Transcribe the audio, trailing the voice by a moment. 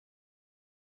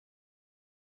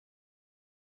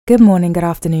Good morning, good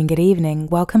afternoon, good evening.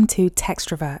 Welcome to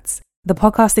Textroverts, the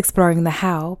podcast exploring the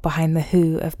how behind the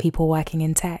who of people working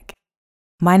in tech.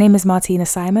 My name is Martina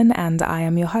Simon and I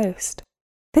am your host.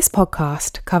 This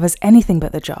podcast covers anything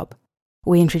but the job.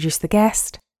 We introduce the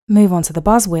guest, move on to the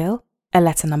buzz wheel, a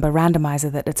letter number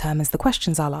randomizer that determines the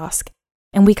questions I'll ask,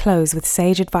 and we close with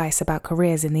sage advice about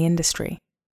careers in the industry.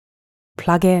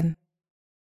 Plug in.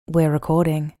 We're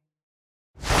recording.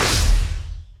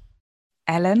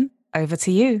 Ellen, over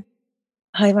to you.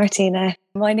 Hi, Martina.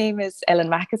 My name is Ellen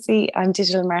Mackessy. I'm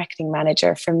Digital Marketing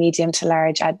Manager for medium to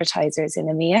large advertisers in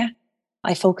EMEA.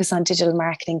 I focus on digital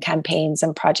marketing campaigns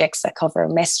and projects that cover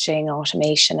messaging,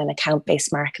 automation, and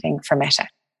account-based marketing for Meta.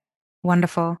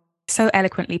 Wonderful. So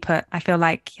eloquently put. I feel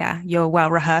like, you're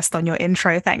well rehearsed on your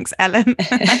intro. Thanks, Ellen.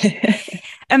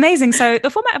 Amazing. So the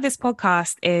format of this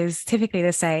podcast is typically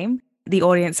the same. The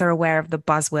audience are aware of the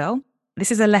buzz wheel. This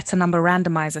is a letter number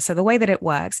randomizer. So the way that it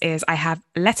works is I have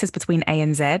letters between A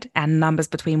and Z and numbers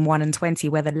between 1 and 20,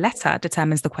 where the letter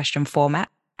determines the question format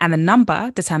and the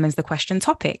number determines the question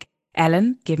topic.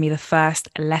 Ellen, give me the first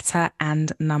letter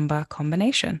and number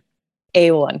combination.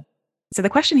 A1. So the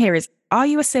question here is, are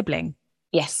you a sibling?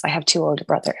 Yes, I have 2 older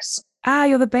brothers.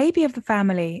 You're the baby of the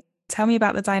family. Tell me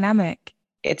about the dynamic.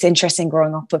 It's interesting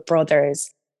growing up with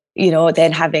brothers,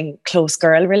 then having close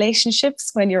girl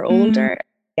relationships when you're older.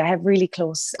 I have really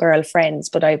close girl friends,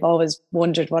 but I've always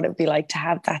wondered what it would be like to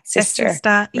have that sister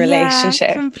relationship.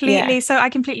 Yeah, completely. Yeah. So I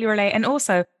completely relate. And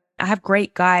also, I have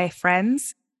great guy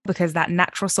friends because that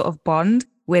natural sort of bond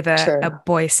with a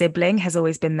boy sibling has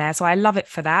always been there. So I love it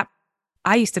for that.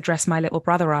 I used to dress my little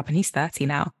brother up, and he's 30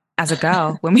 now, as a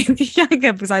girl when we were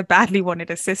younger because I badly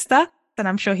wanted a sister. And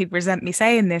I'm sure he'd resent me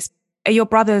saying this. Are your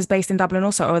brothers based in Dublin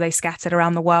also, or are they scattered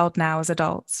around the world now as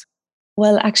adults?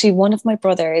 Well, actually, one of my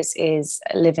brothers is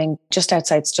living just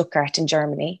outside Stuttgart in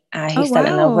Germany. He fell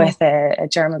in love with a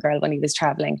German girl when he was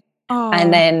traveling. Oh.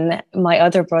 And then my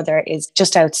other brother is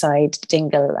just outside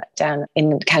Dingle down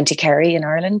in County Kerry in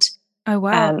Ireland. Oh,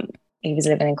 wow. He was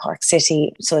living in Cork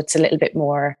City, so it's a little bit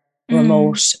more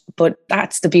remote. But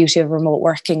that's the beauty of remote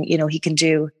working. He can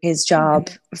do his job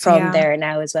from there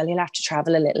now as well. He'll have to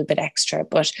travel a little bit extra,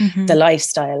 but the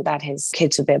lifestyle that his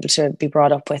kids will be able to be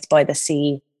brought up with by the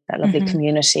sea, that lovely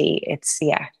community,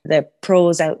 the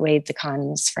pros outweighed the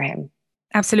cons for him.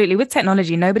 Absolutely. With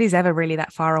technology, nobody's ever really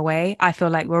that far away. I feel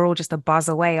like we're all just a buzz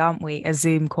away, aren't we? A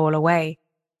Zoom call away.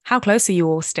 How close are you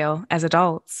all still as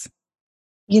adults?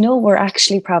 We're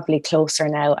actually probably closer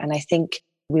now. And I think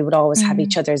we would always have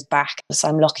each other's back. So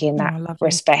I'm lucky in that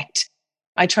respect.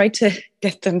 I tried to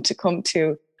get them to come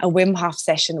to a Wim Hof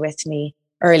session with me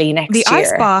early next year. The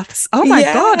ice baths. Oh my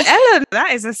God, Ellen,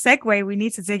 that is a segue we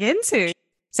need to dig into.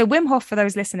 So Wim Hof, for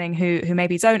those listening who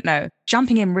maybe don't know,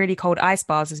 jumping in really cold ice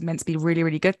baths is meant to be really,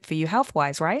 really good for you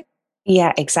health-wise, right?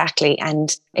 Yeah, exactly.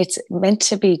 And it's meant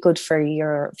to be good for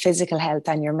your physical health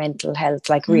and your mental health,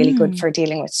 like really good for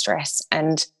dealing with stress.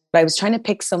 And I was trying to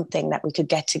pick something that we could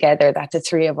get together that the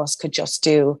 3 of us could just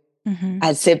do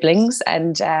as siblings.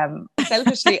 And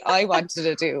selfishly, I wanted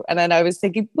to do. And then I was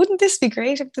thinking, wouldn't this be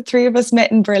great if the 3 of us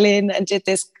met in Berlin and did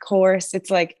this course? It's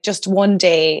like just one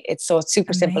day. It's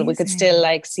super simple. We could still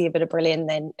see a bit of Berlin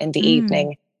then in the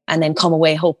evening and then come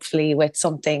away hopefully with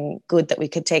something good that we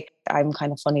could take. I'm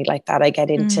kind of funny like that. I get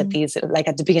into these, like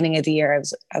at the beginning of the year,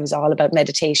 I was all about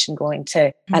meditation, going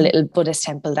to a little Buddhist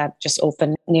temple that just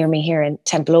opened near me here in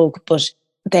Temple Oak. But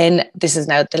then this is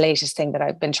now the latest thing that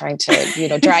I've been trying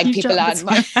to, drag people on.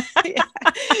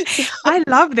 I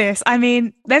love this. I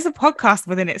mean, there's a podcast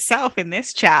within itself in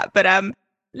this chat, but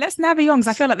let's navigate on because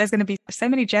I feel like there's going to be so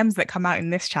many gems that come out in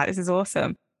this chat. This is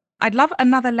awesome. I'd love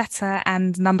another letter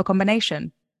and number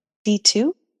combination.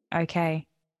 D2. Okay.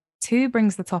 2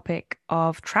 brings the topic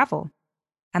of travel.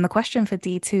 And the question for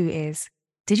D2 is,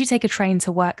 did you take a train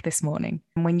to work this morning?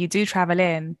 And when you do travel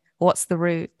in, what's the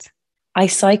route? I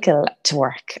cycle to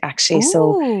work, actually. Ooh,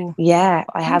 so,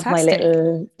 I have my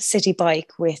little city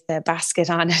bike with a basket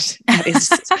on it that is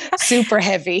super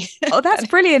heavy. Oh, that's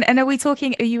brilliant. And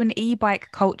are you an e-bike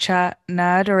culture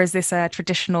nerd, or is this a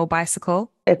traditional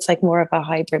bicycle? It's like more of a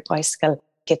hybrid bicycle.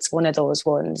 It's one of those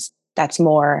ones that's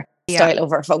more style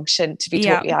over function, to be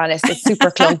totally honest. It's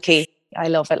super clunky. I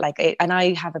love it. And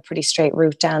I have a pretty straight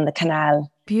route down the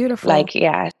canal. Beautiful.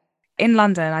 In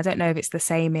London, I don't know if it's the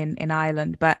same in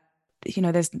Ireland, but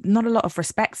there's not a lot of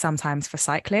respect sometimes for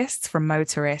cyclists from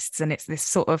motorists, and it's this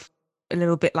sort of a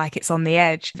little bit like it's on the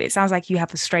edge. It sounds like you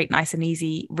have a straight, nice and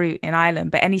easy route in Ireland,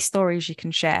 but any stories you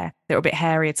can share that are a bit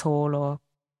hairy at all? Or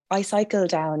I cycle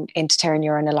down into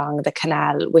Terranure along the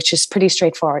canal, which is pretty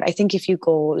straightforward. I think if you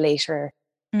go later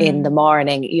in the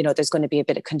morning, there's going to be a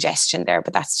bit of congestion there,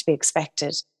 but that's to be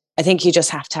expected. I think you just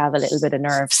have to have a little bit of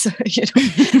nerves,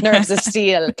 nerves of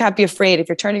steel. Can't be afraid. If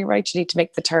you're turning right, you need to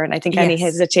make the turn. I think any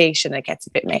hesitation, it gets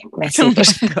a bit messy. Oh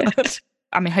my God.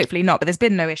 I mean, hopefully not, but there's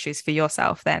been no issues for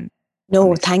yourself then.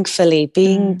 No, thankfully,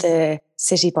 being the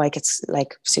city bike, it's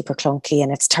like super clunky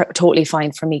and it's totally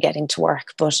fine for me getting to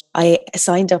work. But I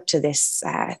signed up to this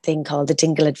thing called the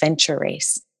Dingle Adventure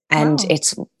Race, and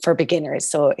it's for beginners.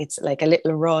 So it's like a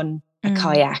little run, a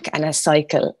kayak and a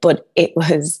cycle. But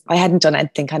I hadn't done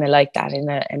anything kind of like that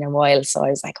in a while. So I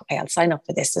was like, okay, I'll sign up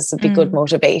for this. This would be good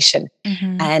motivation.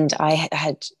 And I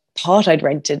had thought I'd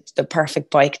rented the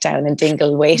perfect bike down in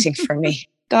Dingle waiting for me.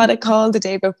 Got a call the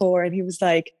day before and he was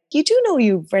like, you do know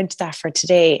you rented that for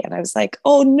today? And I was like,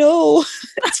 oh no,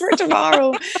 it's for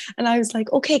tomorrow. And I was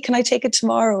like, okay, can I take it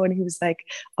tomorrow? And he was like,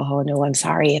 oh no, I'm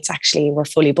sorry. It's actually, we're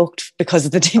fully booked because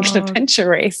of the Dingle Adventure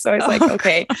Race. So I was like,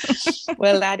 okay,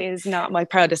 well, that is not my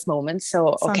proudest moment.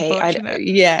 So, okay, I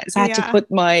had to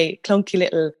put my clunky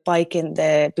little bike in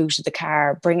the boot of the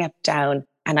car, bring it down,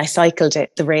 and I cycled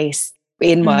the race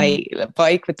in my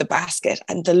bike with the basket,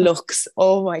 and the looks,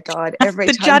 oh my God, every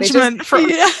the time judgment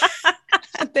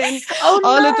and then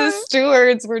all of the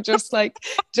stewards were just like,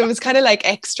 it was kind of like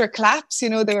extra claps, they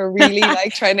were really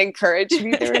like trying to encourage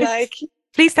me. They were like,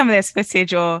 please tell me there's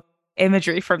footage or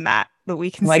imagery from that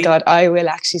we can see. Oh my God, I will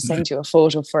actually send you a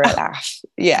photo for a laugh.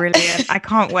 Yeah. Brilliant. I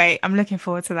can't wait. I'm looking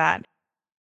forward to that.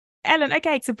 Ellen,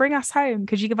 okay, to bring us home,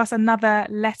 could you give us another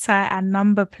letter and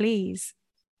number, please?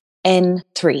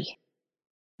 N3.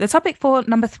 The topic for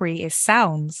number 3 is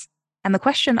sounds. And the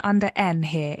question under N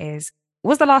here is,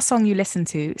 was the last song you listened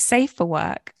to safe for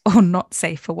work or not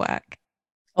safe for work?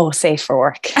 Oh, safe for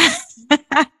work.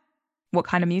 What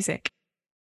kind of music?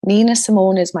 Nina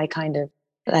Simone is my kind of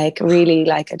really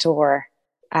adore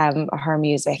her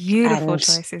music. Beautiful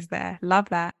choices there. Love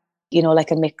that.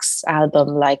 Like a mixed album,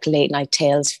 like Late Night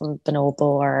Tales from Bonobo,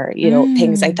 or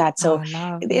things like that. So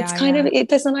it's kind of, it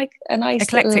doesn't like a nice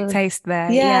eclectic taste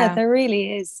there. Yeah, there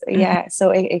really is. Yeah, so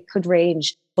it could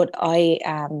range, but I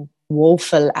am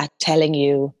woeful at telling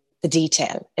you the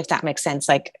detail, if that makes sense.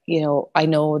 I know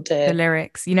the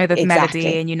lyrics, the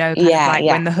melody, and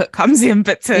when the hook comes in.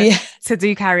 But to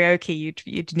do karaoke,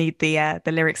 you'd need the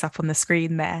lyrics up on the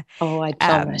screen there. Oh, I'd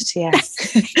plummet.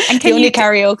 And the only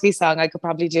karaoke song I could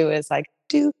probably do is like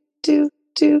do do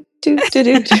do do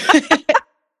do do.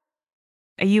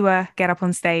 Are you get up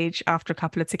on stage after a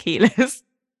couple of tequilas?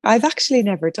 I've actually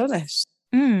never done it.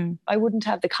 I wouldn't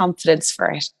have the confidence for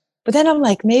it. But then I'm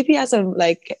like, maybe as I'm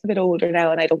like a bit older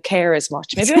now and I don't care as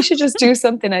much, maybe I should just do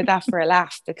something like that for a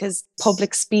laugh, because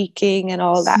public speaking and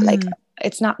all that,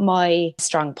 it's not my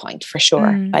strong point for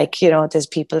sure. Theres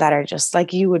people that are just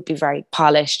like, you would be very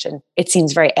polished and it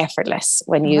seems very effortless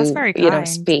when you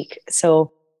speak.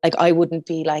 So I wouldn't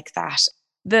be like that.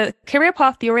 The career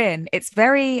path you're in, it's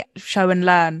very show and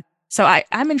learn. So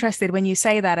I'm interested when you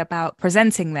say that about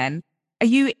presenting then. Are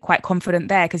you quite confident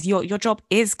there? Because your job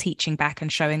is teaching back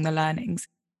and showing the learnings.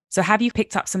 So have you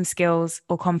picked up some skills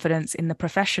or confidence in the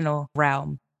professional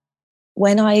realm?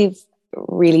 When I've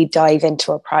really dive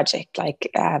into a project,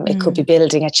 it could be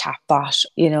building a chatbot,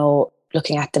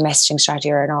 looking at the messaging strategy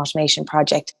or an automation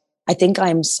project, I think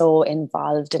I'm so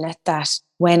involved in it that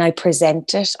when I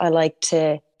present it, I like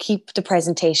to keep the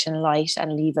presentation light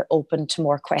and leave it open to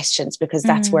more questions, because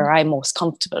that's where I'm most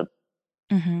comfortable.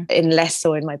 And less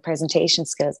so in my presentation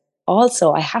skills.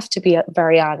 Also, I have to be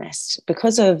very honest,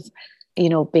 because of,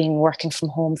 being working from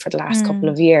home for the last couple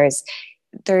of years,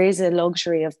 there is a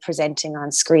luxury of presenting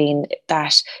on screen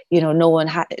that, no one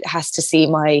has to see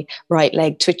my right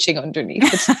leg twitching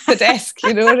underneath the desk.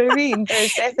 You know what I mean?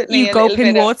 There's definitely you gulp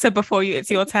in water before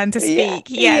it's your turn to speak.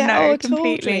 Completely.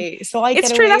 Totally. So I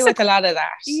get away with a lot of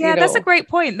that. Yeah, that's a great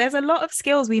point. There's a lot of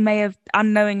skills we may have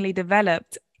unknowingly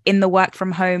developed in the work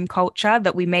from home culture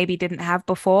that we maybe didn't have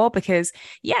before, because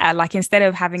instead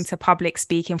of having to public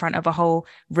speak in front of a whole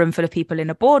room full of people in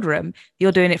a boardroom,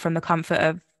 you're doing it from the comfort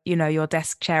of your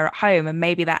desk chair at home, and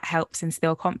maybe that helps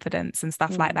instill confidence and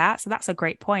stuff like that. So that's a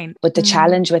great point. But the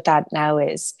challenge with that now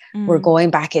is we're going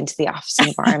back into the office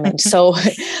environment. So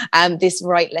this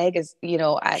right leg is,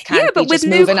 can't be just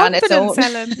moving on its own.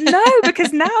 Ellen. No,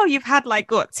 because now you've had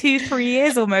 2-3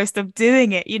 years almost of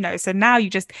doing it, so now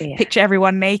you just picture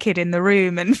everyone naked in the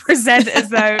room and present as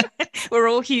though we're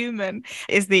all human,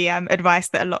 is the advice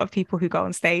that a lot of people who go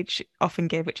on stage often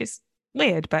give, which is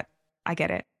weird, but I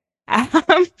get it.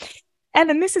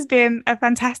 Ellen, this has been a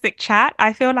fantastic chat.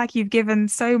 I feel like you've given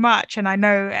so much, and I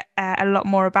know a lot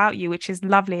more about you, which is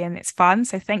lovely and it's fun.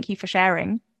 So thank you for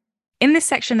sharing. In this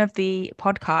section of the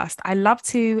podcast, I love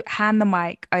to hand the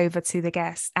mic over to the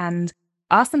guests and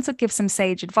ask them to give some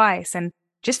sage advice. And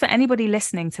just for anybody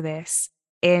listening to this,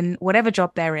 in whatever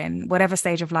job they're in, whatever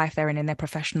stage of life they're in their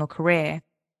professional career.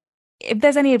 If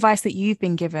there's any advice that you've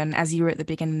been given as you were at the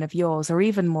beginning of yours, or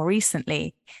even more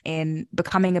recently in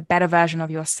becoming a better version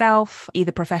of yourself,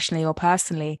 either professionally or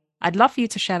personally, I'd love for you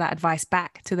to share that advice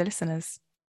back to the listeners.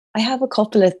 I have a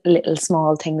couple of little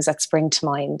small things that spring to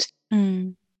mind.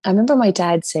 Mm. I remember my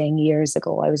dad saying years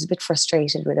ago, I was a bit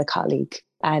frustrated with a colleague.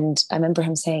 And I remember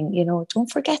him saying,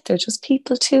 don't forget, they're just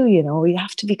people too, you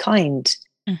have to be kind.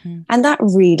 Mm-hmm. And that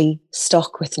really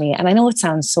stuck with me. And I know it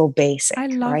sounds so basic, I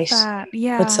love right? that.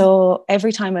 Yeah. But so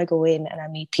every time I go in and I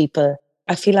meet people,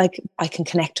 I feel like I can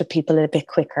connect with people a bit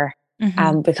quicker.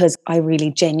 Because I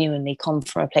really genuinely come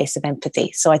from a place of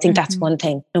empathy. So I think that's one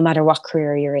thing, no matter what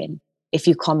career you're in, if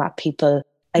you come at people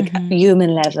like at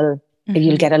human level,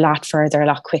 you'll get a lot further, a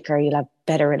lot quicker, you'll have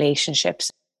better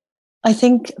relationships. I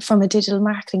think from a digital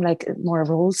marketing, like more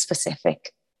role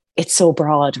specific, it's so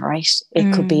broad, right?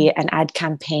 It could be an ad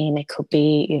campaign, it could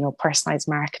be, personalized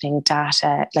marketing,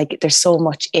 data, like there's so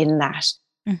much in that.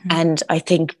 And I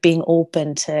think being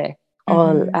open to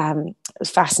all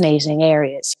fascinating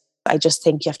areas, I just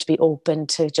think you have to be open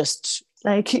to just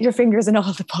like your fingers in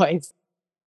all the pies.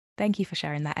 Thank you for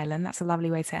sharing that, Ellen. That's a lovely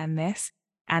way to end this.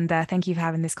 And thank you for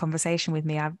having this conversation with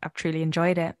me. I've truly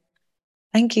enjoyed it.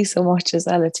 Thank you so much as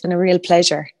well. It's been a real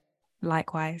pleasure.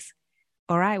 Likewise.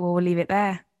 All right, well, we'll leave it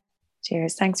there.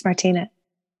 Cheers. Thanks, Martina.